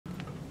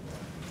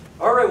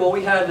All right, well,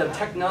 we had a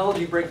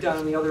technology breakdown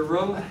in the other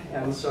room,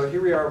 and so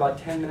here we are about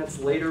 10 minutes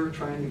later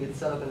trying to get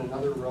set up in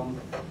another room.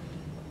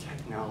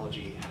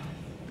 Technology.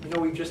 You know,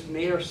 we've just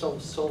made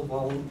ourselves so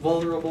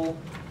vulnerable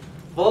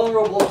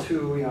to,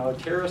 you know,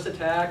 terrorist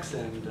attacks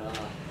and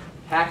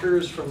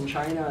hackers from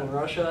China and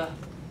Russia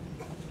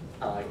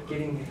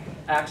getting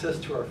access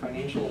to our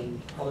financial and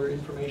other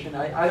information.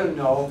 I don't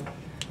know.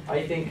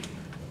 I think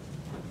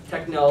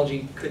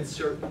technology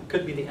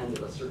could be the end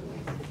of us, certainly.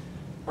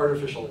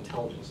 Artificial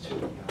intelligence, too.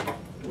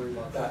 Don't worry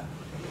about that.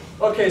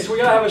 Okay, so we're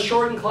going to have a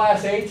shortened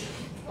Class 8.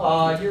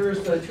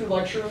 Here's the 2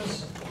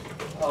 lectures.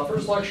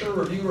 First lecture,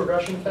 review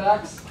regression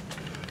facts.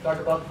 Talk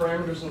about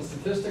parameters and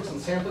statistics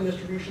and sampling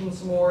distributions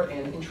some more,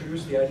 and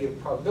introduce the idea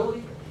of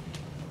probability.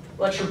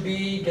 Lecture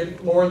B,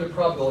 get more into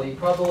probability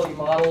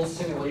models,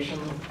 simulation,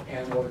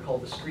 and what are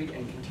called discrete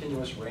and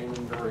continuous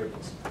random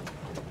variables.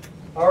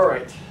 All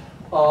right.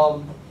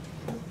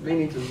 May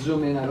need to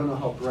zoom in. I don't know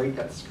how bright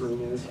that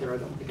screen is here. I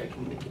don't think I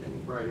can make it any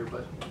brighter,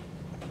 but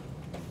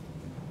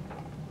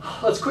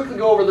let's quickly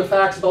go over the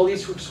facts about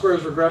least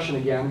squares regression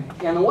again.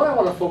 And the one I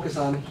want to focus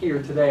on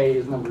here today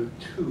is number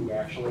 2,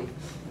 actually.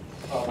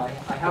 I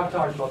have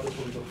talked about this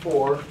one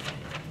before.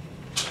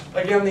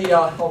 Again,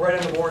 I'll write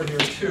on the board here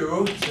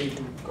 2, so you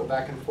can go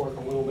back and forth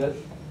a little bit.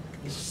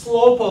 The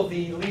slope of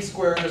the least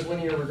squares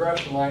linear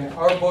regression line,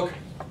 our book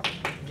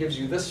gives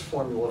you this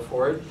formula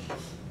for it.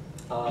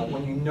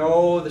 When you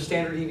know the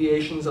standard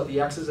deviations of the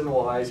x's and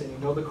y's, and you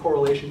know the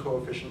correlation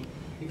coefficient,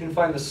 you can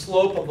find the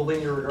slope of the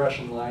linear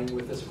regression line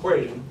with this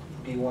equation.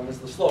 B1 is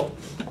the slope.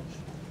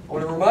 I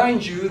want to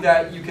remind you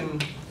that you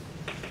can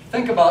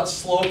think about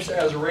slopes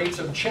as rates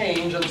of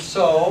change, and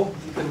so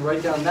you can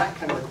write down that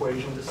kind of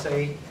equation to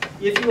say,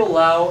 if you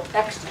allow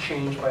x to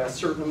change by a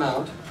certain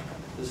amount,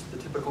 this is the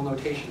typical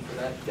notation for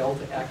that,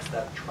 delta x,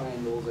 that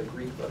triangle is a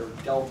Greek letter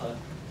delta,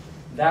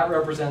 that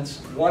represents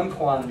one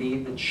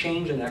quantity. The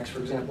change in x, for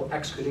example,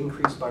 x could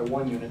increase by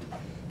 1 unit.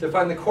 To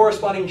find the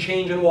corresponding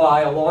change in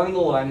y along the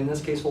line, in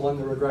this case along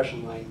the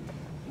regression line,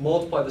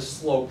 multiply the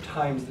slope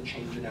times the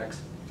change in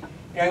x.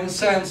 And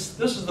since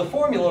this is the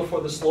formula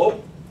for the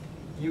slope,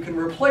 you can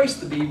replace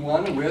the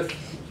b1 with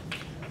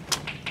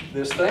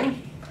this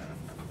thing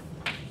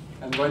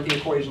and write the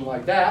equation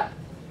like that.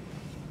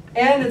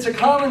 And it's a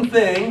common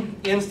thing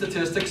in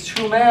statistics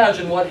to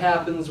imagine what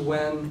happens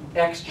when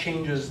x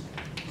changes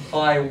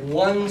by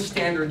 1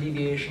 standard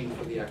deviation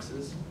for the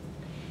x's.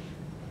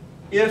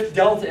 If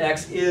delta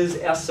x is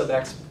s sub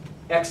x,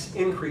 x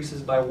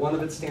increases by 1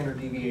 of its standard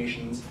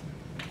deviations,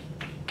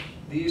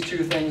 these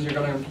 2 things are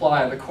going to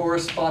imply the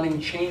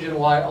corresponding change in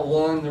y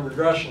along the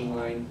regression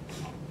line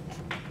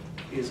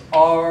is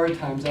r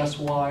times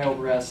sy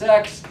over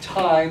sx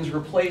times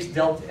replace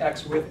delta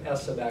x with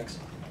s sub x,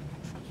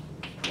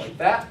 like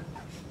that.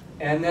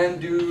 And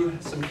then do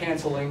some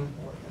canceling.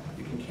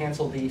 You can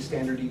cancel the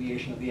standard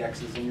deviation of the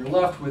x's, and you're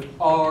left with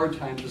r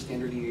times the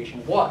standard deviation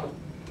of y.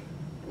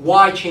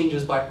 Y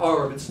changes by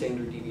r of its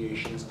standard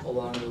deviations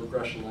along the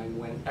regression line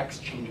when x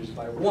changes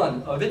by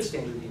 1 of its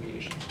standard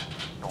deviations.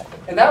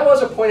 And that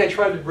was a point I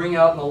tried to bring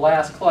out in the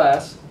last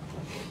class.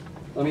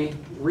 Let me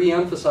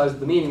re-emphasize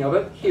the meaning of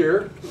it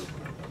here.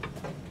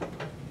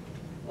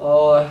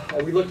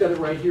 We looked at it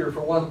right here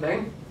for one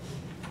thing.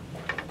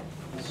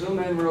 Zoom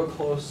in real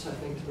close, I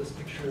think, to this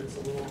picture. It's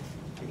a little,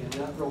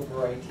 again, not real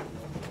bright.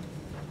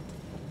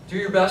 Do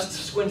your best,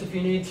 squint if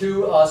you need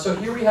to. So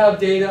here we have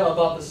data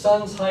about the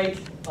son's height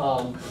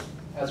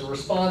as a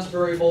response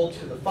variable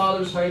to the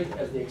father's height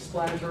as the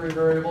explanatory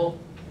variable.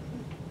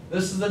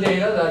 This is the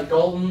data that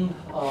Galton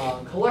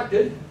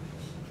collected.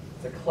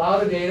 It's a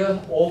cloud of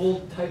data,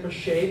 oval type of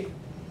shape.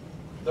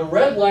 The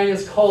red line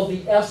is called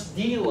the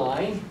SD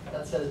line.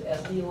 That says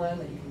SD line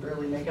that you can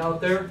barely make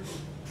out there.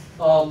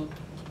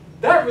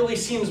 That really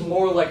seems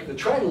more like the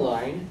trend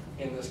line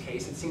in this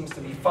case. It seems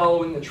to be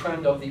following the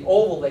trend of the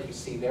oval that you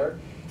see there.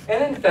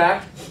 And in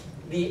fact,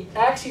 the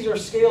axes are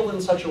scaled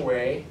in such a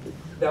way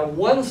that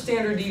 1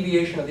 standard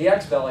deviation of the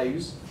x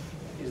values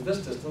is this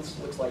distance.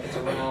 Looks like it's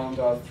around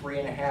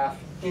 3.5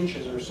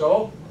 inches or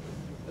so.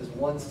 There's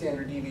 1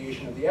 standard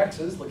deviation of the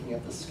x's, looking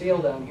at the scale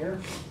down here.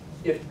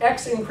 If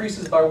x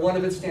increases by 1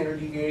 of its standard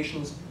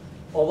deviations,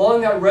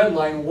 along that red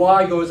line,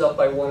 y goes up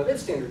by 1 of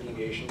its standard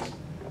deviations.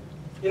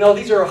 You know,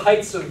 these are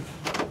heights of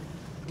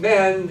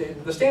men.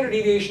 The standard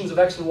deviations of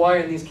x and y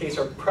in these cases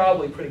are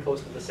probably pretty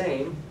close to the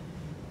same.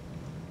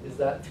 Is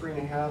that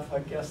 3.5? I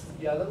guess,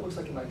 yeah, that looks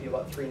like it might be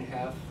about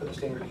 3.5 for the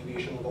standard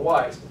deviation of the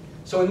y's.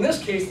 So in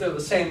this case, they're the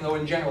same, though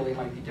in general they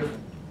might be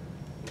different.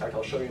 In fact,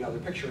 I'll show you another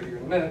picture here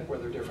in a minute where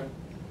they're different.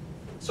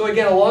 So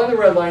again, along the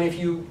red line, if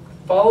you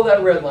follow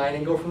that red line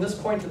and go from this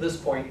point to this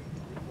point,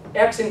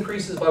 x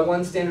increases by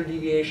 1 standard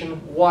deviation,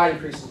 y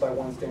increases by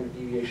 1 standard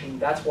deviation.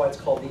 That's why it's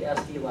called the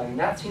SD line, and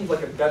that seems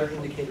like a better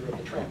indicator of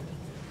the trend.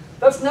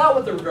 That's not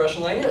what the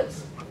regression line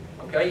is,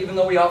 okay? Even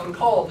though we often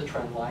call it the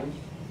trend line,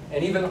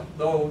 and even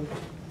though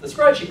the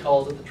spreadsheet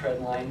calls it the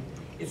trend line,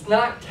 it's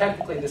not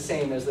technically the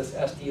same as this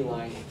SD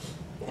line.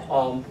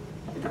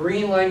 The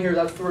green line here,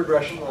 that's the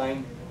regression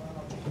line.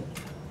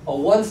 a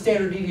 1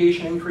 standard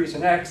deviation increase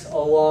in x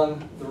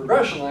along the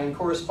regression line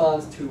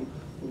corresponds to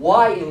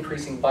y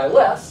increasing by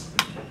less,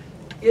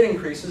 it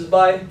increases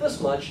by this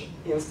much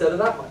instead of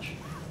that much.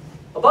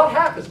 About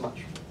half as much.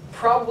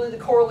 Probably the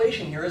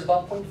correlation here is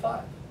about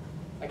 0.5.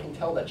 I can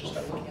tell that just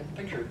by looking at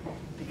the picture,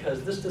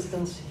 because this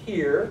distance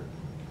here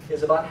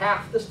is about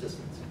half this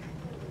distance.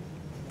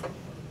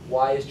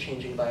 Y is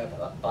changing by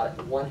about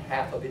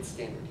 1/2 of its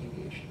standard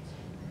deviations,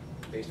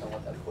 based on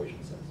what that equation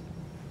says.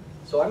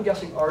 So I'm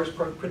guessing R is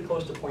pretty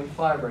close to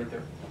 0.5 right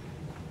there.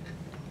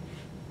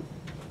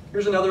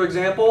 Here's another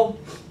example.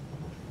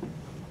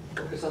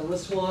 Focus on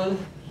this one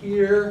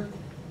here.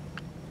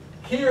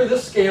 Here,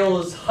 this scale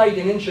is height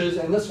in inches,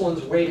 and this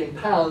one's weight in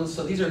pounds.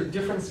 So these are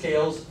different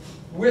scales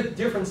with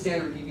different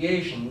standard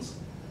deviations.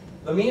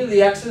 The mean of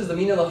the x's, the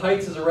mean of the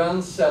heights is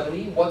around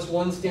 70. What's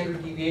 1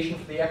 standard deviation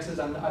for the x's?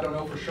 I don't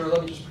know for sure.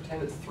 Let me just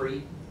pretend it's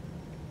 3.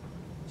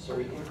 So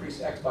we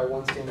increase x by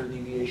 1 standard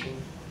deviation.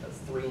 That's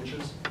 3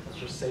 inches. Let's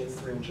just say it's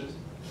 3 inches.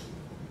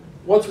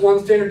 What's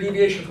 1 standard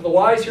deviation for the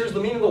y's? Here's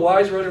the mean of the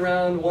y's right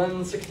around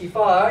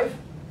 165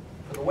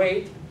 for the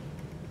weight.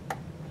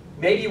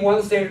 Maybe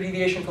 1 standard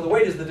deviation for the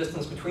weight is the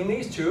distance between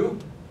these two.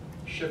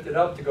 Shift it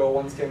up to go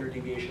 1 standard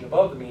deviation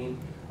above the mean.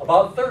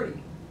 About 30.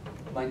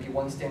 It might be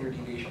 1 standard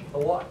deviation for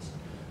the y's.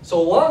 So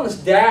along this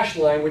dashed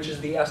line, which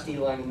is the SD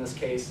line in this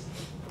case,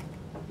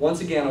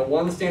 once again, a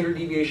 1 standard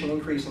deviation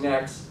increase in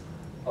x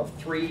of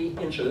 3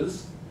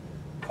 inches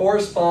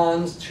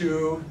corresponds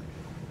to,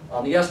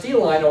 on the SD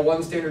line, a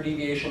 1 standard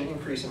deviation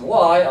increase in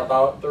y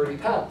about 30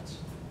 pounds,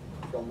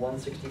 from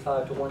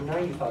 165 to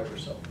 195 or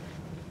so.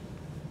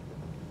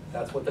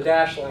 That's what the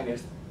dashed line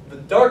is. The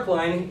dark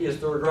line is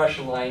the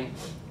regression line.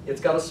 It's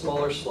got a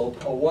smaller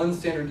slope. A 1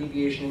 standard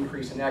deviation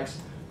increase in x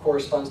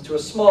corresponds to a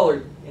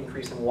smaller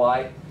increase in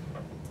y.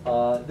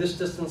 This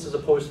distance as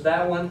opposed to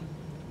that one.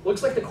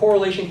 Looks like the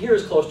correlation here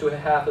is close to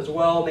 1/2 as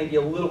well, maybe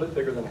a little bit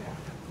bigger than 1/2.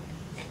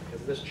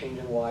 Because this change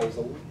in y is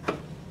a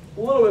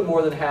little bit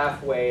more than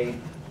halfway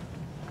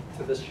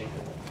to this change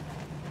in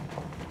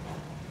y.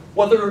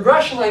 What the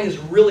regression line is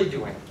really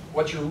doing,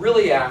 what you're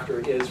really after,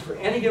 is for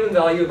any given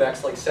value of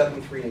x, like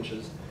 73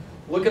 inches,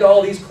 look at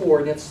all these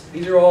coordinates.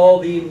 These are all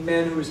the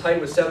men whose height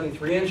was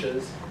 73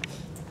 inches,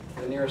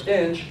 the nearest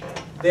inch.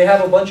 They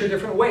have a bunch of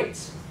different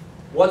weights.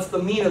 What's the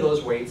mean of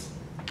those weights?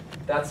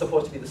 That's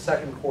supposed to be the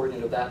second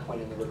coordinate of that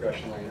point in the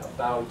regression line,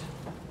 about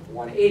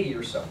 180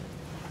 or so.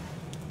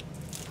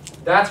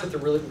 That's what the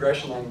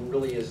regression line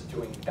really is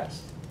doing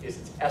best, is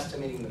it's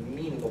estimating the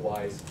mean of the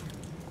y's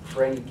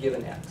for any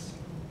given x,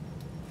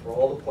 for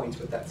all the points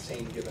with that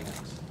same given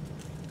x.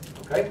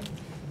 Okay?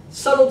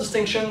 Subtle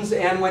distinctions,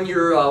 and when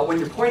your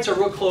points are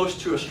real close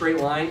to a straight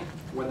line,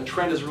 when the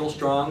trend is real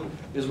strong,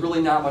 there's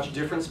really not much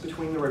difference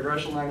between the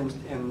regression line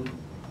and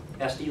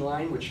SD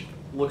line, which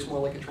looks more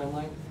like a trend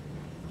line.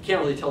 You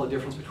can't really tell the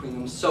difference between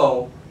them.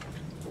 So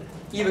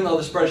even though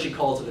the spreadsheet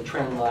calls it a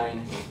trend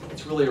line,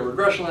 it's really a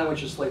regression line,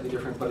 which is slightly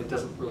different, but it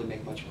doesn't really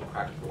make much of a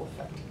practical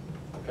effect.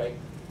 Okay?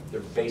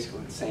 They're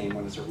basically the same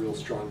when it's a real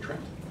strong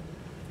trend.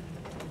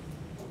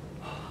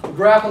 The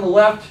graph on the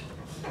left,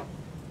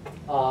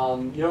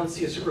 you don't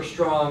see a super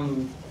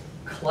strong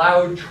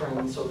cloud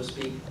trend, so to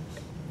speak.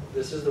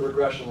 This is the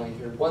regression line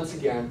here. Once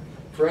again,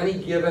 for any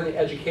given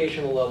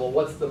educational level,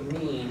 what's the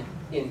mean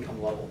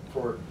income level?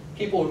 For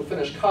people who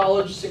finish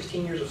college,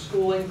 16 years of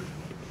schooling,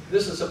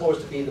 this is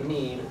supposed to be the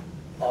mean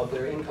of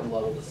their income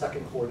level, the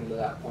second coordinate at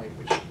that point,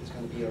 which is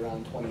going to be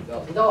around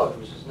 $20,000,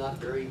 which is not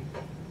very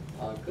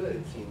good,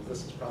 it seems.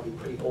 This is probably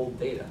pretty old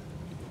data.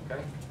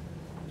 Okay?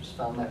 Just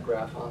found that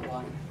graph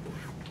online.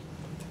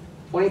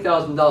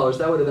 $20,000,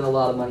 that would have been a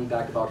lot of money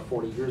back about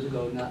 40 years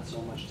ago, not so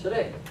much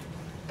today.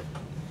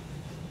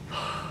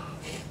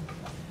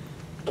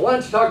 I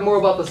wanted to talk more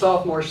about the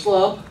sophomore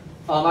slump.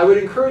 I would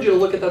encourage you to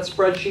look at that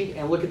spreadsheet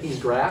and look at these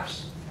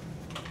graphs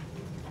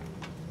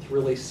to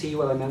really see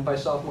what I meant by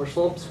sophomore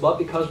slumps, but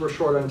because we're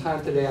short on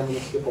time today, I'm going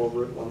to skip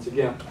over it once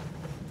again.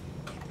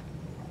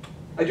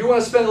 I do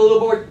want to spend a little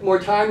more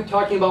time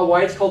talking about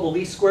why it's called the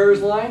least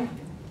squares line.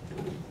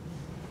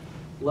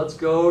 Let's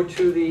go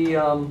to the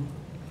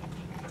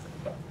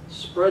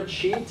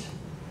spreadsheet.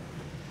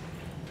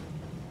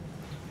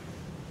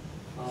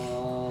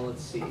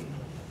 Let's see.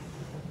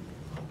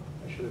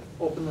 I should have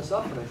opened this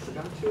up, but I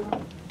forgot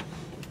to.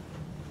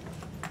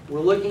 We're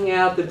looking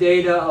at the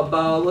data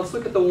about, let's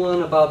look at the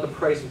one about the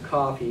price of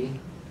coffee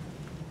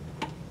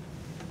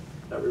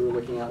that we were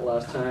looking at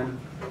last time.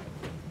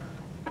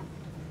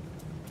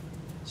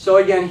 So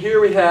again,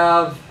 here we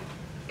have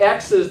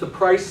X is the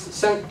price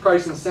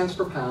in cents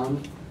per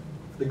pound,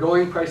 the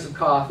going price of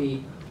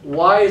coffee.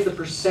 Y is the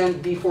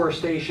percent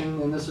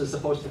deforestation, and this is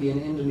supposed to be in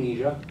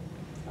Indonesia.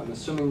 I'm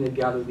assuming they've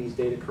gathered these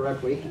data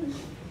correctly.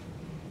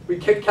 We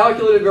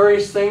calculated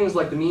various things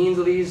like the means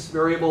of these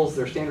variables,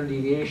 their standard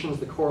deviations,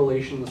 the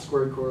correlation, the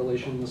squared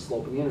correlation, the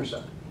slope, and the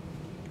intercept.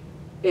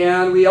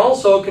 And we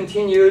also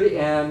continued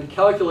and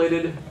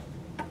calculated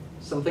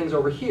some things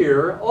over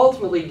here,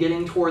 ultimately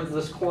getting towards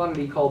this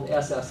quantity called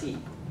SSE.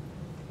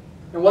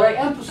 And what I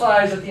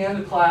emphasized at the end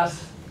of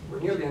class, or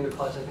near the end of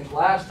class I think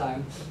last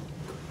time,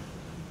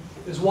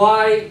 is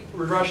why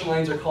regression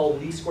lines are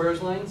called least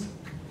squares lines.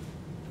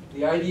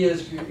 The idea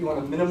is you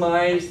want to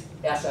minimize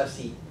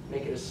SSE,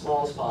 make it as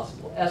small as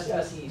possible.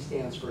 SSE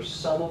stands for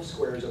sum of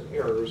squares of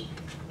errors,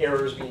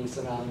 errors being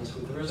synonymous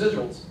with the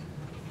residuals.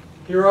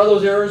 Here are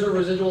those errors or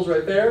residuals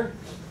right there.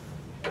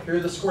 Here are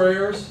the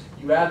squares.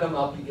 You add them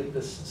up, you get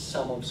this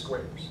sum of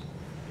squares.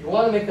 You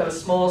want to make that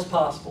as small as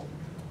possible.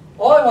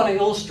 All I want to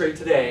illustrate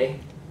today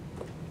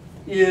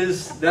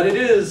is that it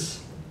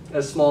is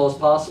as small as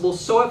possible.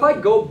 So if I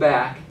go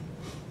back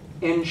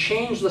and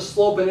change the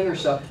slope and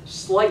intercept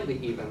slightly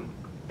even,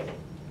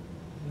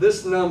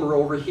 this number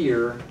over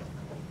here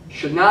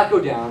should not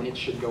go down, it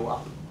should go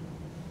up.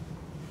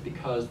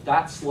 Because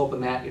that slope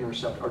and that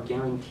intercept are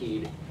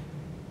guaranteed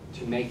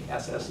to make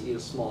SSE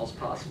as small as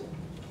possible.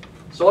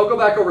 So I'll go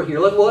back over here.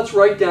 Let's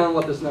write down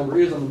what this number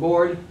is on the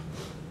board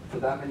for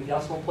that many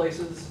decimal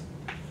places.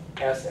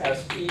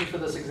 SSE for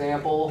this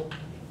example.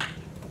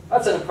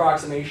 That's an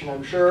approximation,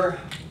 I'm sure.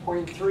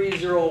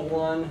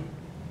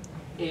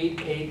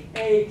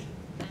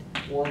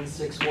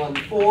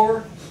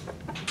 0.3018881614.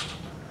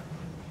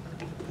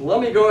 Let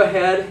me go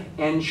ahead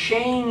and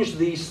change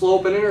the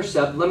slope and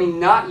intercept. Let me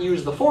not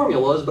use the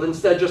formulas, but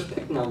instead just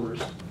pick numbers.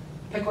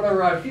 Pick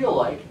whatever I feel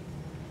like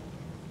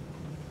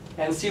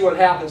and see what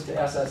happens to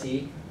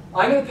SSE.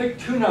 I'm going to pick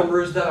two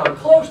numbers that are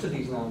close to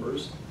these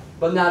numbers,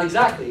 but not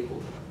exactly equal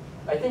to them.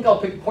 I think I'll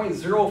pick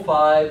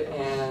 0.05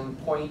 and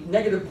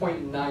negative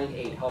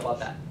 0.98. How about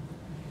that?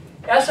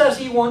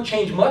 SSE won't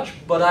change much,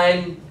 but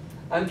I'm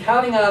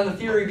counting on the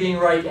theory being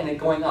right and it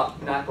going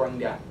up, not going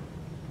down.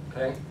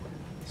 Okay?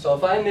 So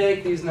if I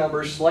make these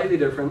numbers slightly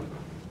different,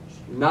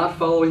 not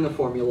following the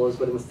formulas,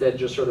 but instead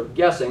just sort of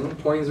guessing,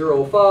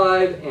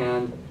 0.05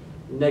 and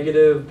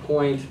negative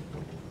point,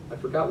 I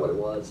forgot what it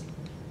was.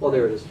 Well,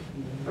 there it is.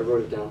 I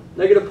wrote it down.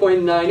 Negative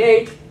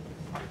 0.98.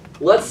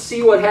 Let's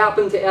see what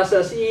happened to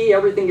SSE.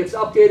 Everything gets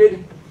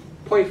updated.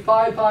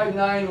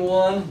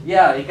 0.5591.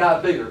 Yeah, it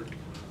got bigger.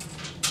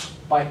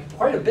 By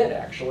quite a bit,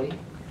 actually.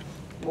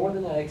 More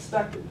than I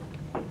expected.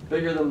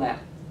 Bigger than that.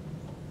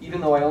 Even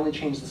though I only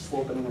changed the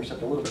slope and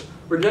intercept a little bit.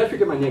 Or did I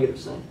forget my negative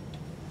sign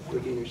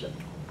with the intercept?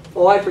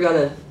 Oh, I forgot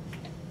to...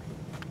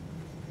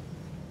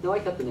 No, I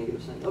kept the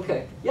negative sign.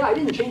 Okay. Yeah, I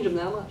didn't change them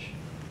that much.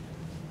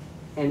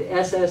 And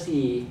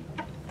SSE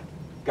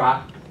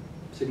got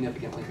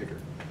significantly bigger.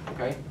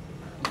 Okay?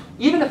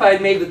 Even if I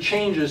had made the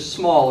changes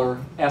smaller,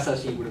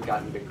 SSE would have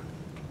gotten bigger.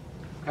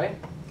 Okay?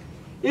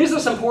 Is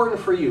this important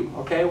for you?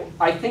 Okay?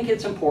 I think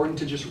it's important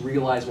to just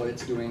realize what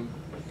it's doing.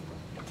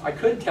 I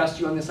could test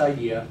you on this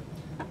idea.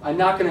 I'm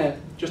not going to,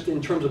 just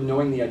in terms of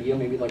knowing the idea,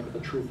 maybe like with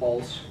a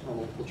true-false or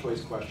multiple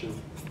choice question,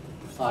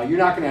 you're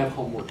not going to have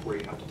homework where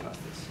you have to test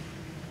this.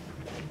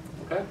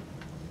 Okay?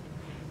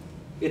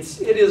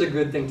 It is a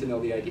good thing to know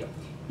the idea.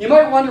 You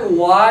might wonder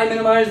why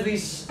minimize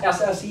these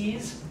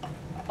SSEs.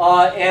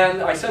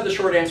 And I said the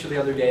short answer the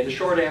other day. The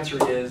short answer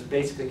is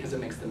basically because it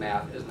makes the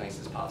math as nice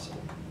as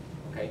possible.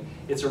 Okay?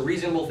 It's a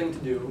reasonable thing to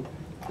do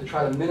to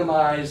try to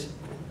minimize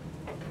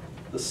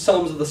the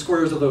sums of the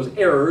squares of those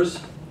errors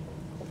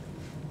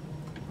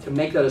to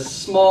make that as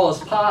small as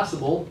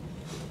possible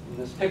in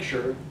this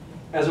picture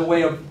as a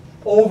way of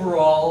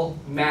overall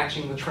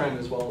matching the trend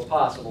as well as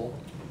possible.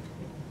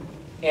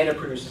 And it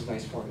produces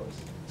nice formulas.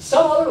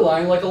 Some other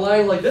line, like a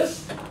line like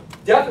this,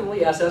 definitely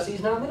SSE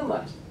is not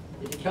minimized.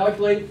 If you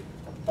calculate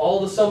all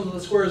the sums of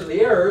the squares of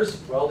the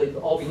errors, well, they'd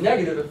all be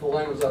negative if the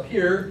line was up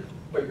here,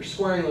 but you're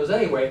squaring those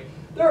anyway.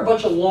 There are a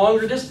bunch of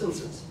longer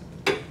distances.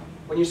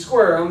 When you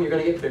square them, you're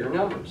going to get bigger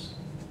numbers.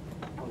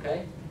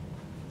 Okay?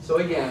 So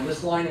again,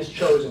 this line is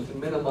chosen to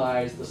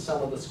minimize the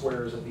sum of the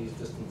squares of these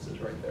distances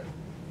right there.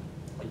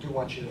 I do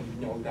want you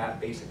to know that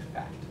basic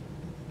fact.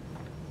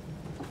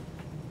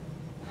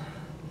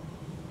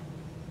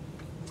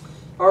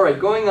 All right,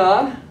 going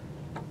on.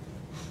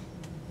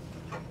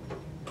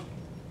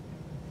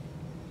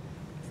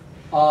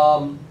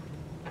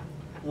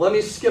 Let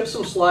me skip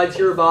some slides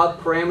here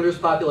about parameters,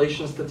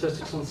 population,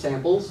 statistics, and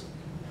samples.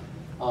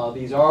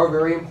 These are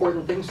very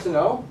important things to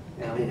know,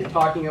 and we'll be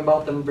talking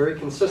about them very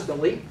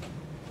consistently.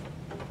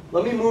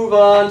 Let me move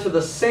on to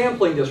the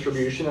sampling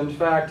distribution. In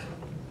fact,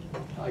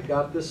 I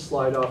got this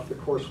slide off the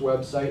course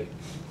website.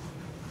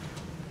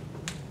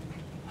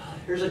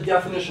 Here's a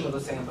definition of the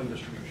sampling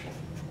distribution.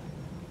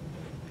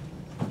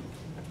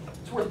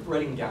 It's worth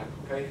writing down,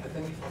 okay, I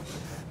think.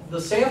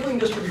 The sampling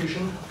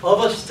distribution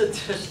of a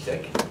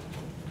statistic,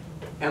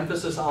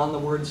 emphasis on the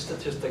word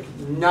statistic,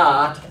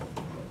 not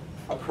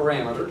a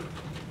parameter.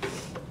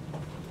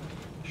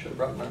 Should have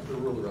brought my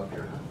ruler up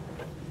here, huh?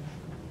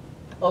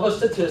 Of a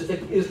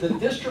statistic is the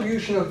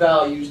distribution of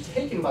values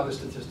taken by the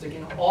statistic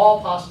in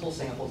all possible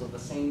samples of the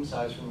same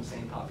size from the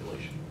same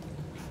population.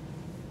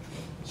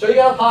 So you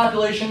got a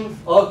population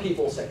of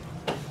people, say.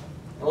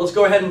 Now let's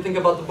go ahead and think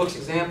about the book's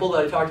example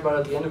that I talked about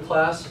at the end of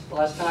class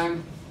last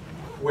time,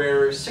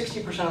 where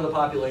 60% of the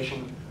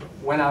population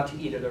went out to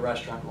eat at a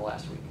restaurant in the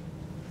last week.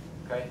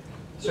 Okay?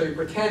 So you're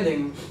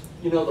pretending,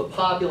 you know, the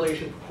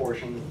population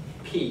proportion,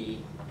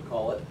 P, we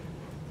call it,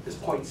 is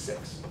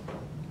 0.6.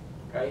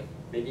 Okay?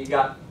 Maybe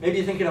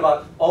you're thinking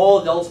about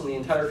all adults in the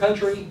entire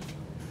country,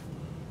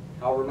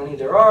 however many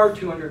there are,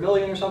 200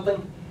 million or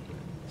something.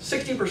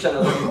 60%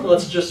 of them,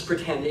 let's just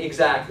pretend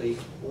exactly,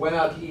 went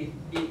out to eat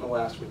in the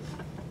last week.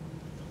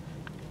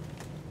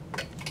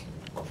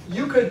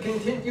 You could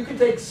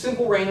take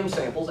simple random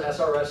samples,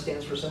 SRS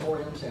stands for simple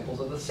random samples,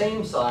 of the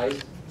same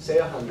size, say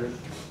 100,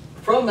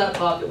 from that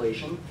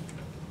population,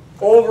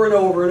 over and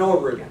over and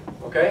over again,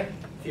 okay?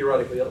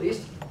 Theoretically at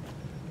least.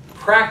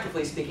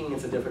 Practically speaking,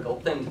 it's a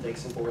difficult thing to take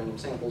simple random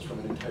samples from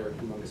an entire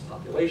humongous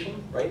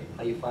population, right?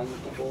 How you find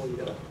people, you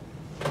gotta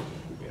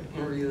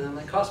interview them,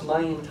 that costs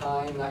money and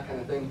time, that kind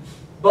of thing.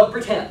 But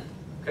pretend,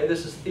 okay,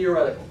 this is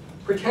theoretical.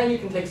 Pretend you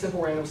can take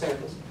simple random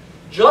samples.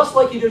 Just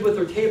like you did with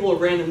our table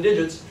of random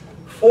digits,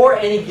 for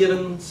any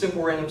given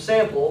simple random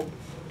sample,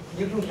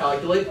 you can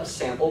calculate a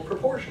sample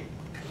proportion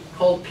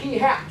called p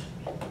hat.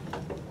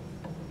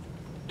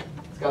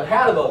 It's got a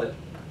hat above it.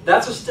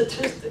 That's a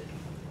statistic.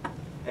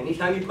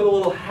 Anytime you put a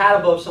little hat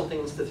above something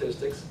in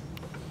statistics,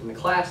 in the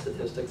class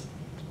statistics,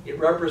 it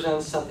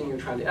represents something you're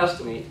trying to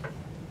estimate.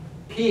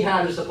 P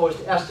hat is supposed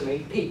to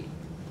estimate p.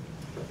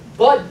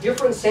 But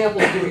different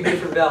samples give you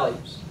different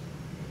values.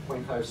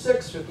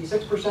 0.56,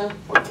 56%,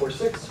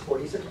 0.46,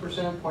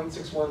 46%,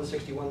 0.61,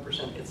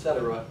 61%,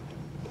 etc.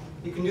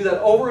 You can do that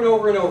over and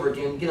over and over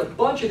again, get a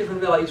bunch of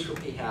different values for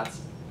p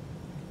hats.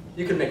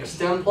 You can make a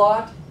stem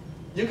plot.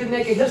 You can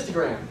make a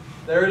histogram.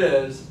 There it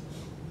is.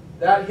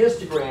 That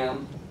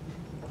histogram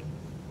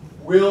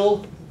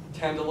will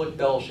tend to look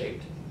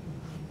bell-shaped.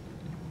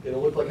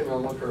 It'll look like a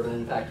normal curve, and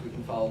in fact, we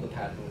can follow the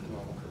pattern with a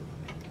normal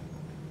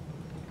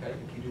curve. Okay?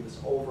 If you do this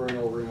over and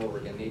over and over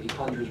again, maybe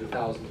hundreds or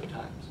thousands of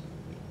times.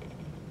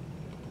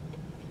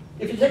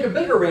 If you take a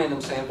bigger random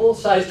sample,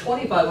 size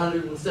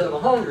 2,500 instead of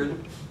 100,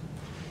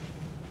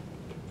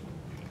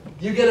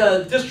 you get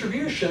a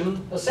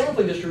distribution, a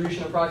sampling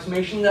distribution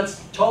approximation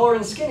that's taller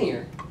and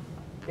skinnier.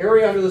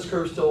 Area under this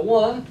curve is still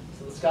 1,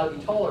 so it's got to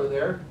be taller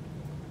there.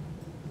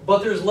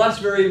 But there's less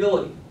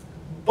variability.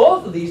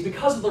 Both of these,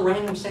 because of the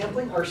random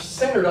sampling, are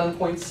centered on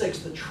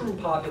 0.6, the true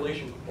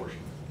population proportion.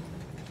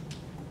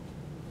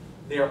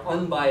 They are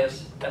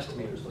unbiased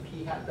estimators. The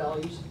p hat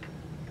values,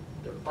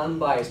 they're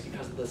unbiased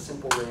because of the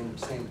simple random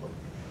sampling.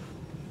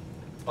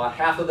 About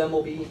half of them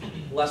will be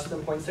less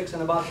than 0.6,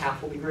 and about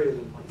half will be greater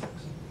than 0.6.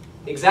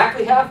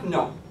 Exactly half?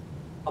 No.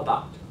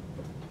 About.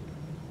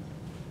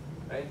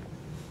 Right?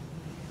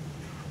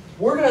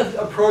 We're going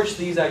to approach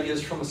these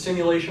ideas from a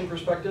simulation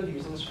perspective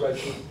using a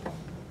spreadsheet.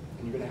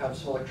 And you're going to have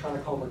some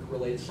electronic homework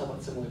related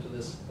somewhat similar to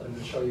this that I'm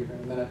going to show you here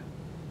in a minute.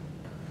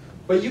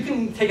 But you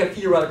can take a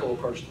theoretical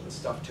approach to this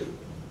stuff too.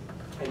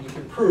 And you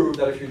can prove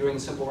that if you're doing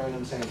simple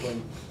random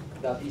sampling,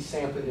 that these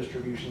sampling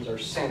distributions are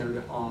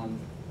centered on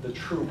the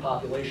true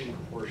population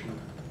proportion,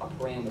 a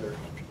parameter,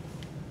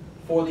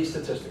 for these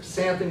statistics.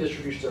 Sampling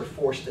distributions are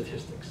for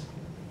statistics.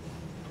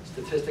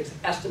 Statistics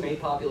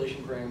estimate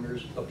population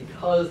parameters, but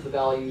because the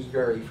values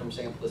vary from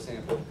sample to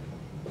sample,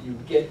 you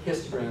get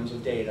histograms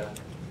of data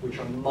which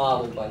are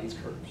modeled by these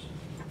curves.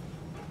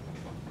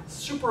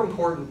 Super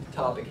important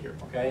topic here,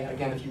 okay?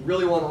 Again, if you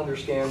really want to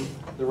understand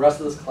the rest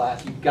of this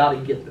class, you've got to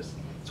get this.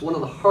 It's one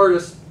of the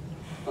hardest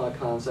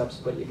concepts,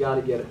 but you got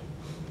to get it.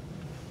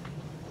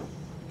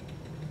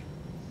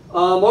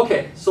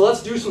 Okay, so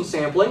let's do some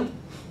sampling.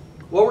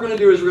 What we're going to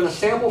do is we're going to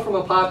sample from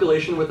a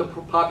population with a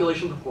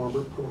population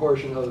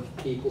proportion of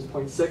p equals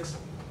 0.6.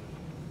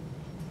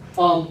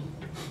 I'm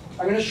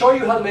going to show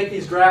you how to make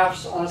these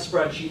graphs on a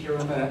spreadsheet here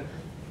in a minute.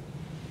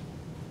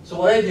 So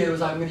what I did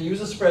was I'm going to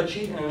use a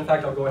spreadsheet, and in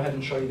fact I'll go ahead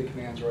and show you the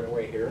commands right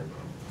away here.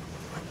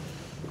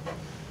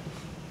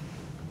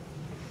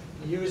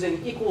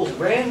 Using equals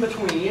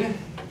RANDBETWEEN,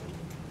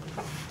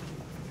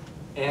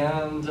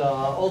 and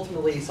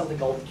ultimately something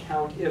called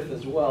COUNTIF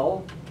as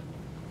well.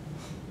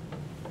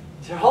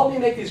 To help me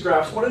make these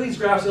graphs, what do these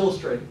graphs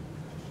illustrate?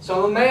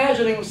 So I'm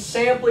imagining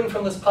sampling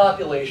from this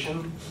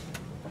population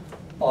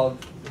of,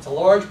 it's a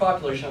large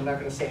population, I'm not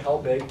going to say how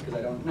big because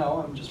I don't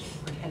know, I'm just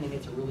pretending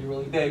it's really,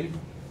 really big.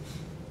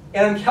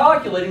 And I'm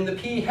calculating the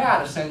p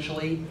hat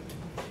essentially,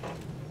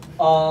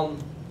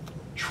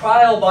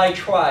 trial by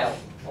trial,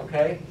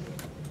 okay?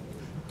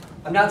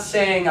 I'm not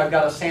saying I've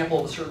got a sample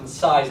of a certain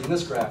size in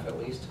this graph at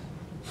least.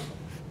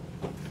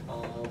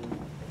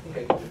 I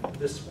think I did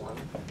this one.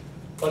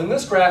 But in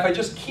this graph, I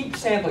just keep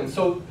sampling.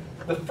 So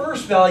the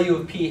first value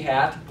of p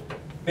hat,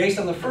 based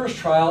on the first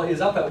trial, is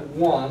up at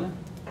 1.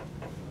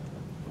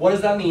 What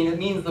does that mean? It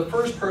means the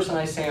first person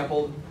I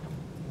sampled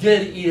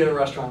did eat at a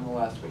restaurant in the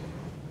last week.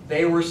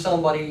 They were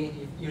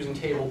somebody, using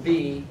table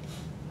B,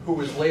 who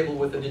was labeled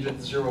with the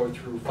digits 0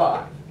 through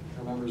 5.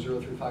 Remember, 0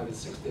 through 5 is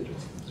 6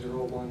 digits.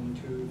 0, 1,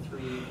 2,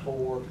 3,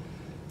 4,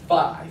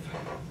 5.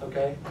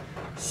 Okay?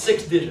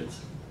 6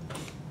 digits.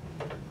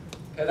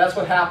 Okay, that's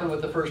what happened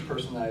with the first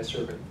person that I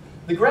surveyed.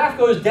 The graph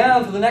goes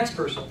down for the next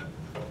person.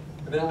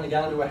 Evidently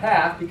down to a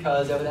half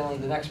because evidently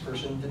the next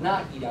person did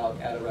not eat out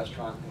at a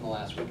restaurant in the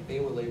last week. They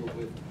were labeled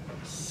with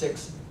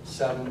 6,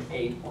 7,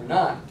 8, or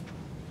 9.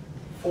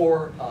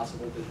 4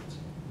 possible digits.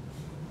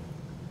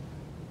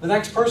 The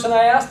next person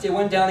I asked, it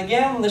went down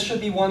again. This should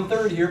be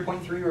 1/3 here,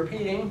 0.3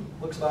 repeating.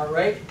 Looks about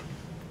right.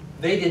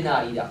 They did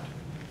not eat out.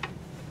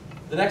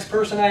 The next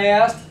person I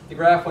asked, the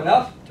graph went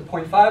up to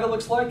 0.5, it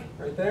looks like,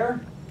 right there.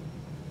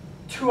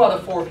 2 out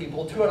of 4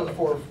 people, 2 out of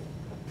the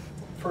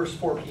first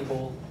 4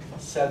 people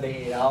said they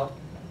ate out.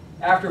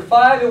 After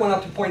 5, it went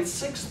up to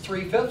 0.6,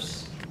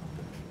 3/5.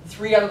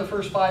 3 out of the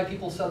first 5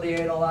 people said they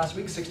ate out last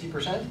week,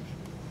 60%,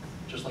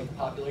 just like the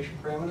population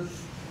parameter.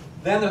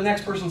 Then the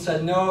next person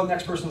said no, the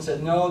next person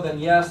said no, then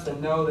yes,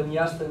 then no, then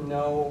yes, then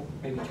no,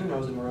 maybe 2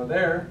 no's in a row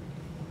there.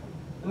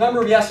 The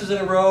number of yeses in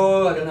a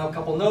row, I don't know, a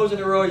couple no's in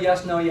a row,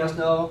 yes,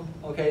 no.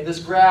 Okay, this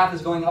graph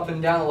is going up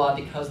and down a lot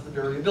because of the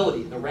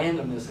variability, the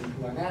randomness in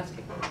who I'm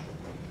asking.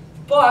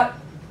 But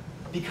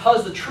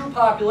because the true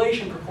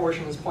population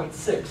proportion is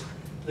 0.6,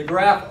 the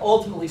graph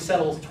ultimately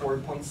settles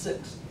toward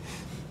 0.6.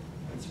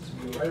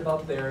 It's right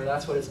about there,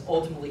 that's what it's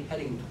ultimately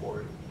heading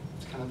toward.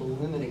 It's kind of a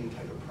limiting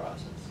type of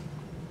process.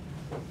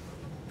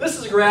 This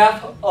is a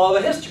graph of a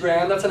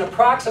histogram that's an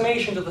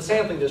approximation to the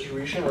sampling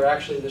distribution, or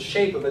actually the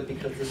shape of it,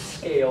 because the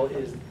scale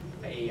is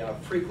a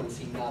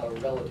frequency, not a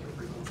relative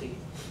frequency.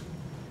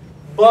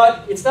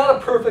 But it's not a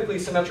perfectly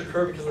symmetric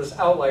curve because of this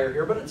outlier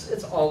here, but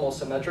it's almost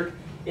symmetric.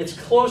 It's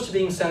close to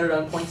being centered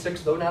on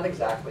 0.6, though not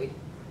exactly.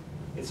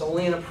 It's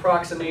only an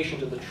approximation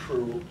to the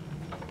true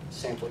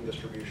sampling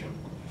distribution.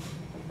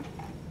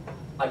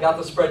 I got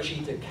the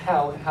spreadsheet to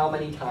count how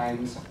many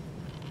times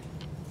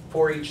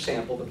for each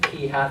sample the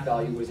p-hat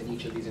value was in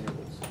each of these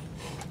intervals.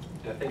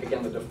 And I think,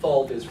 again, the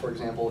default is, for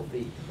example, if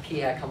the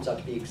p-hat comes out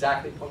to be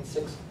exactly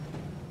 0.6,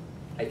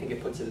 I think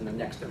it puts it in the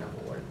next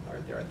interval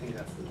right there. I think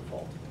that's the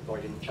default, though I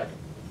didn't check it.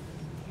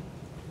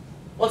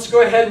 Let's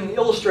go ahead and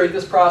illustrate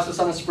this process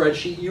on a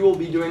spreadsheet. You will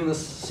be doing this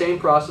same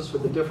process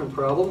with a different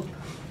problem.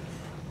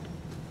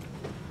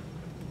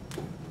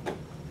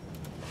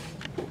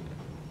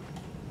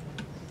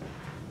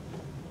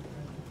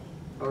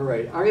 All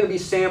right, I'm going to be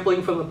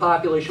sampling from the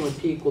population with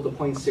p equal to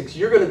 0.6.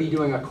 You're going to be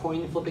doing a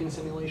coin flipping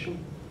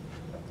simulation.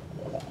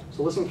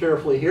 So listen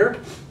carefully here.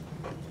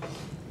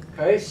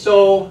 Okay,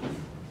 so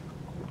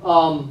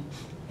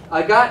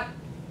I got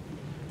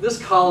this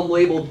column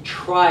labeled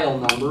trial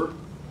number.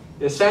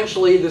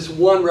 Essentially, this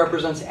 1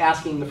 represents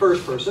asking the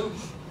first person.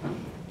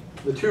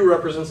 The 2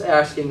 represents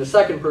asking the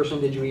second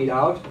person, did you eat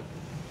out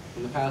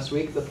in the past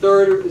week? The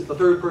 3rd is the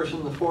 3rd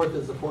person, the 4th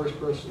is the 4th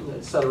person,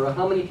 etc.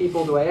 How many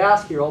people do I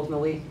ask here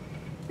ultimately?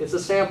 It's a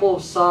sample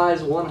of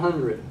size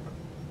 100.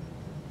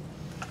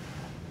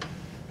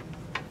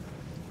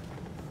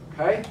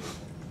 Okay?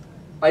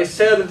 I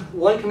said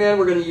one command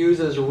we're going to use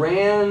is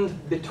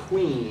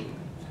RANDBETWEEN,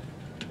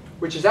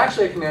 which is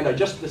actually a command I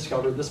just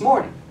discovered this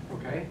morning.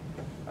 Okay?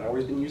 I've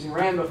always been using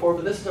RAND before,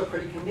 but this is a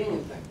pretty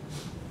convenient thing.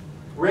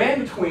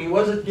 RANDBETWEEN,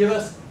 what does it give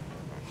us?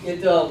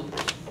 It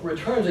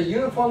returns a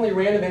uniformly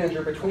random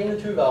integer between the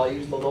 2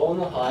 values, the low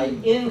and the high,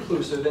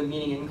 inclusive, and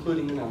meaning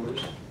including the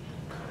numbers.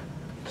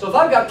 So if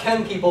I've got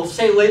 10 people,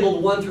 say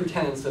labeled 1 through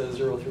 10 instead of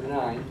 0 through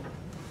 9,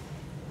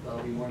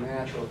 that'll be more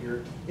natural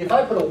here. If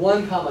I put a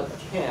 1,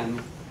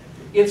 10,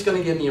 it's going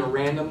to give me a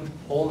random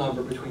whole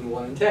number between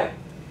 1 and 10.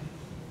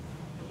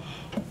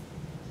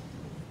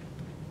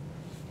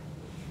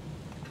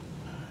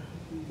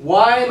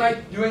 Why am I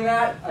doing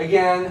that?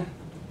 Again,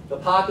 the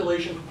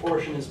population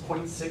proportion is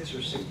 0.6 or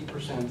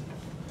 60%.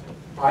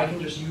 I can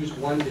just use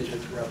 1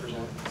 digit to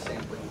represent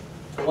sampling.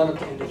 1 of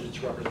 10 digits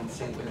to represent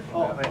sampling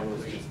from that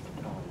population.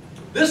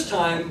 This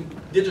time,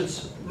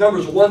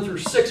 numbers 1 through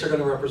 6 are going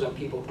to represent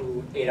people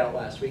who ate out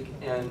last week,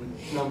 and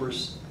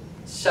numbers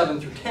 7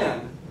 through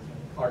 10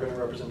 are going to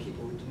represent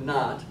people who did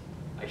not.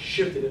 I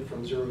shifted it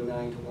from 0 to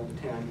 9 to 1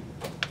 to 10.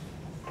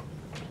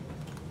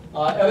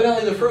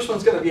 Evidently, the first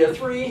one's going to be a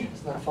 3.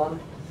 Isn't that fun?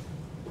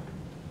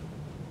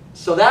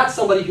 So that's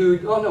somebody who,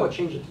 oh no, it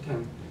changed it to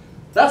 10.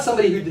 That's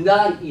somebody who did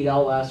not eat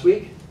out last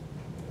week.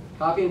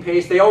 Copy and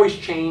paste. They always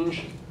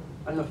change.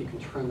 I don't know if you can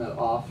turn that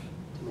off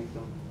to make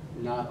them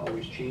not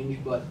always change,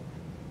 but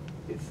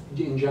it's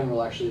in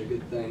general actually a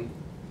good thing.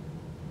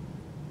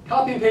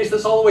 Copy and paste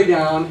this all the way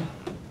down.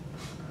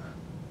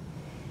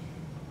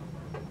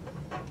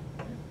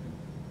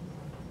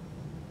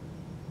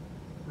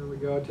 Here we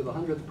go to the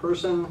 100th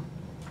person.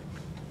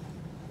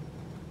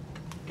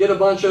 Get a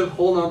bunch of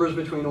whole numbers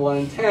between 1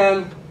 and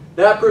 10.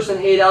 That person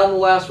ate out in the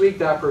last week,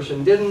 that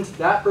person didn't,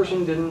 that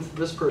person didn't,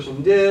 this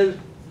person did,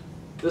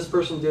 this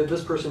person did,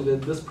 this person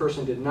did, this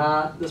person did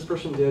not, this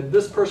person did,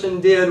 this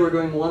person did. We're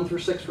doing 1 through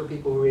 6 for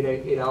people who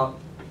ate out,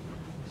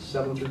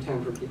 7 through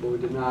 10 for people who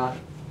did not.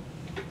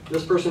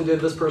 This person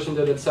did,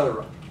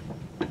 etc.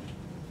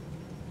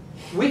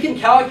 We can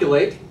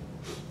calculate,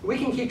 we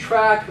can keep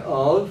track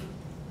of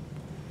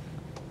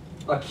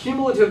a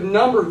cumulative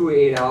number who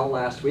ate out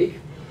last week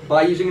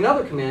by using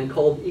another command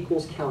called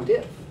equals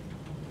countif.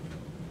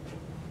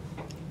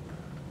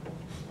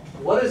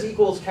 What is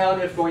equals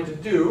countif going to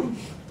do?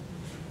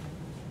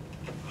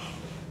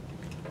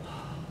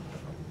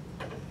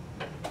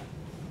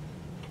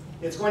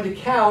 It's going to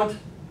count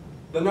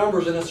the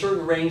numbers in a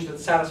certain range that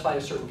satisfy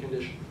a certain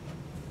condition.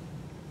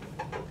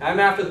 I'm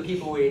after the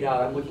people who ate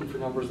out. I'm looking for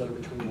numbers that are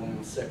between 1 and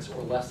than 6,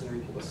 or less than or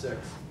equal to 6.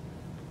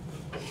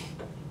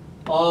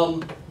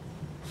 Let's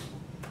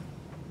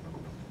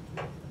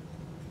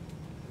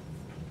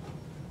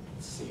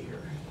see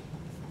here.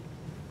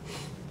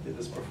 Did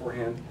this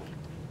beforehand.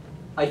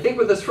 I think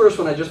with this first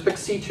one, I just picked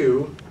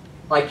C2.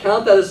 I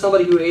count that as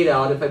somebody who ate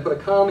out. If I put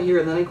a comma here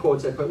and then in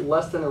quotes, I put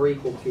less than or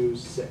equal to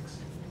 6.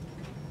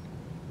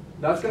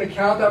 That's going to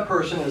count that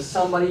person as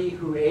somebody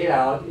who ate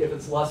out. If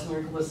it's less than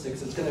or equal to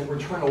 6, it's going to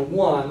return a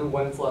 1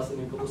 when it's less than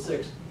or equal to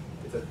 6.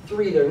 It's a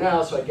 3 there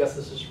now, so I guess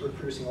this is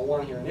reproducing a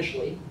 1 here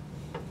initially.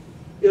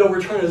 It'll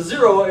return a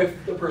 0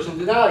 if the person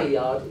did not eat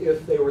out,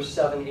 if they were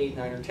 7, 8,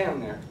 9, or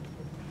 10 there.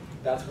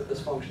 That's what this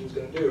function is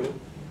going to do.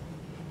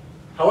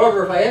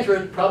 However, if I enter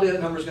it, probably that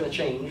number is going to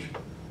change.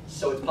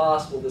 So it's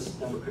possible this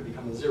number could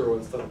become a 0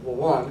 instead of a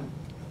 1.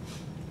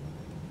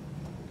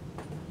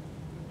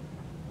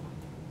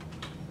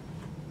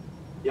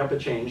 Yep, it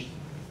changed.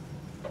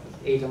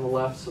 8 on the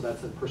left, so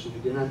that's a person who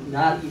did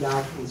not eat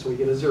out, and so we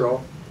get a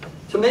 0.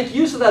 To make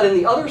use of that in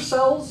the other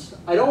cells,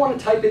 I don't want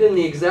to type it in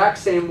the exact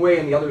same way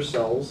in the other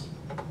cells.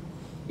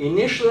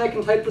 Initially, I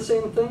can type the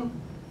same thing.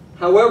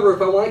 However,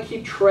 if I want to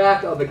keep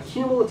track of a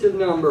cumulative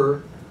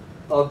number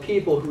of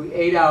people who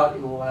ate out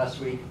in the last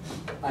week,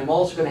 I'm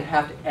also going to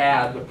have to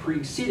add the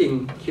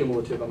preceding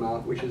cumulative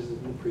amount, which is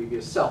in the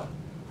previous cell,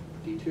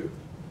 D2.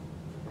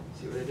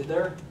 See what I did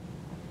there?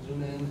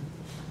 Zoom in.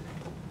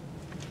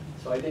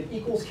 So I did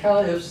equals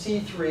count if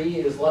C3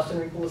 is less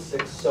than or equal to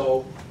 6.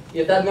 So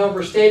if that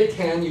number stayed at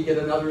 10, you get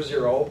another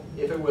 0.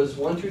 If it was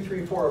 1, 2,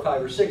 3, 4, or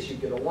 5, or 6, you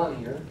get a 1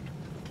 here.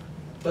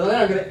 But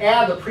then I'm going to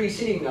add the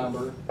preceding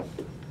number,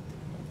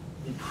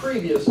 the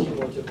previous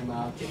cumulative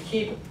amount, to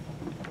keep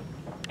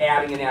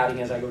adding and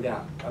adding as I go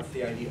down. That's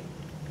the idea.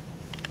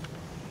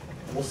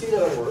 And we'll see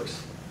that it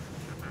works.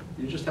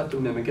 You just have to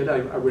mimic it.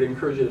 I would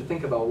encourage you to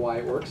think about why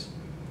it works.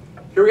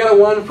 Here we got a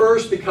 1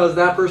 first because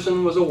that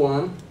person was a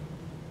 1,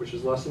 which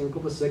is less than or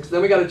equal to 6.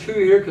 Then we got a 2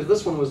 here because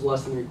this one was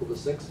less than or equal to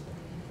 6.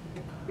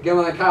 Again,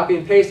 when I copy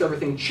and paste,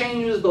 everything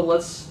changes, but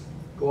let's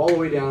go all the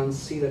way down and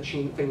see that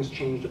things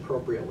changed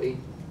appropriately.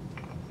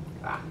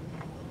 Here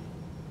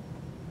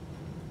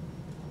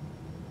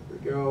we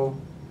go.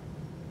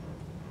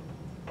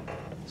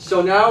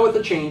 So now with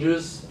the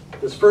changes,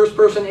 this first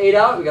person ate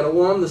out, we got a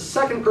 1. The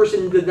second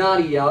person did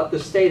not eat out,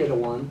 this stayed at a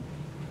 1.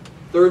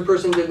 Third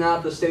person did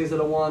not, this stays at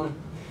a 1.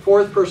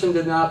 Fourth person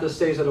did not, this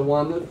stays at a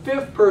 1. The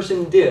fifth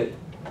person did.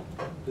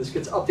 This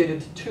gets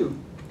updated to 2.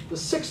 The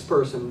sixth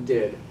person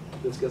did.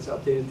 This gets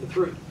updated to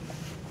 3,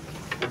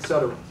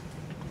 etc.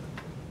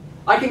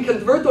 I can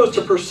convert those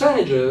to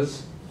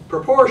percentages,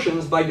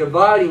 proportions, by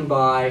dividing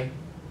by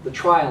the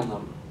trial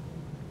number.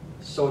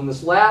 So in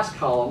this last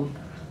column,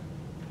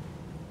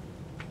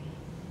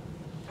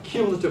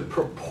 cumulative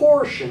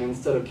proportion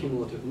instead of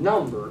cumulative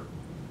number,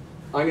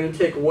 I'm going to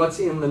take what's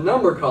in the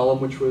number column,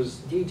 which was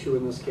D2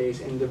 in this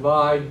case, and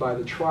divide by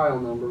the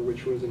trial number,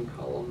 which was in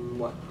column,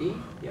 what, B?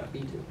 Yeah,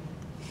 B2.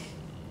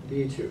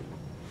 B2.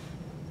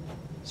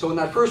 So when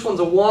that first one's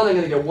a 1, I'm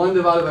going to get 1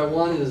 divided by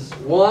 1 is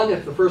 1.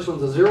 If the first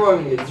one's a 0,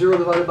 I'm going to get 0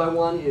 divided by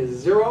 1 is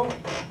 0.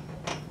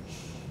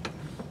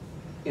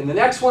 In the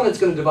next one, it's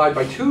going to divide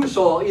by 2,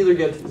 so I'll either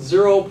get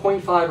 0,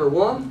 0.5, or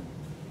 1.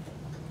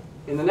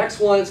 In the next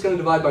one, it's going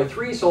to divide by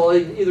 3, so I'll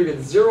either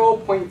get 0,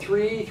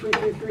 0.3,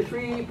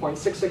 3333,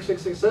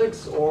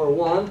 0.66666, or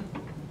 1.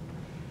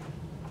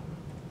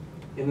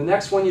 In the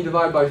next one, you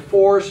divide by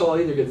 4, so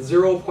I'll either get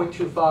 0,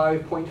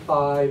 0.25,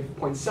 0.5,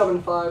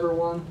 0.75, or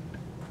 1,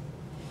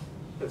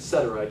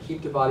 etc. I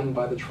keep dividing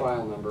by the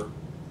trial number.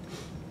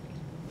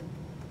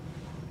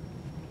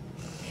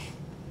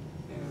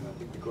 And I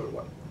think we go to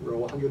what? Row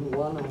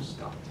 101, I'm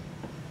stopped.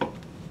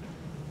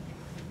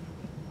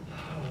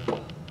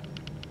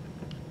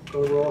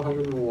 Go to row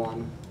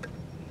 101.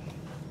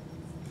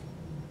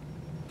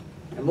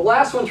 And the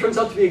last one turns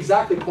out to be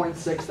exactly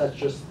 0.6. That's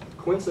just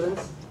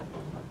coincidence,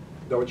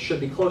 though it should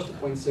be close to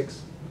 0.6.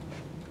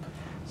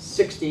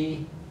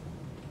 60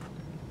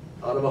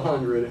 out of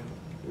 100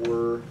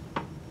 were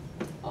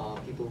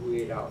people who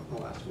ate out in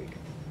the last week.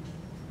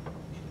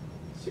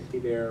 60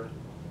 there,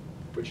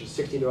 which is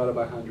 60 divided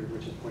by 100,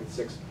 which is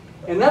 0.6.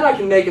 And then I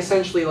can make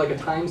essentially like a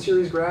time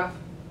series graph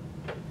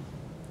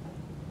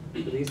for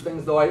these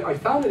things, though I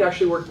found it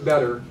actually worked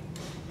better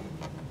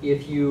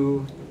if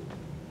you,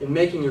 in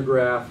making your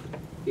graph,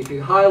 if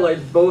you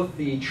highlight both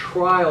the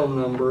trial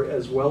number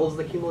as well as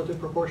the cumulative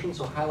proportion.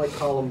 So highlight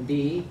column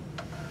B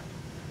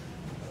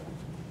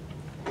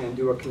and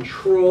do a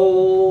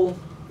control,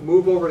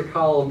 move over to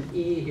column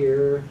E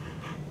here.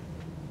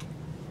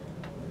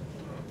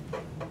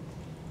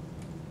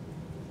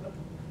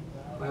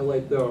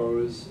 Highlight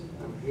those.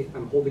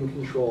 I'm holding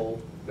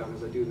control down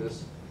as I do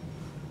this.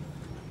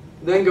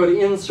 Then go to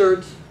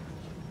Insert,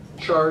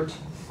 Chart.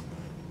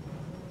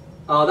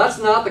 That's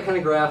not the kind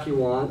of graph you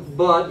want,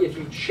 but if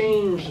you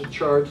change the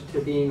chart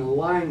to being a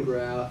line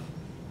graph,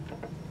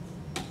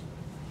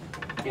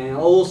 and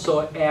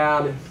also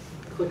add,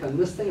 click on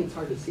this thing, it's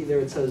hard to see there,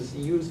 it says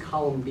use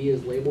column B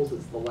as labels.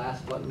 It's the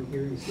last button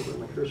here, you see where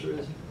my cursor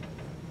is.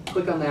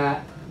 Click on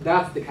that,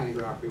 that's the kind of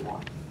graph we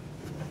want.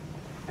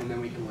 And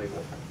then we can label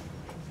it.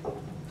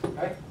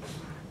 Okay?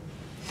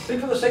 I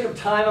think for the sake of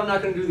time, I'm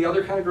not going to do the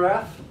other kind of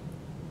graph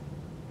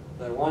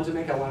that I wanted to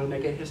make. I wanted to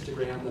make a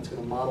histogram that's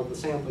going to model the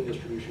sampling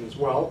distribution as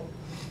well.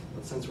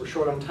 But since we're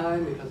short on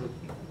time because of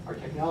our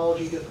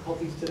technology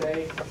difficulties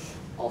today,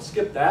 I'll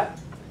skip that.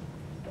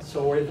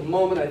 So at the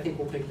moment, I think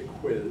we'll take the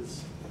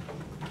quiz,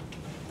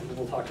 and then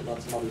we'll talk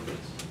about some other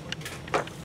things.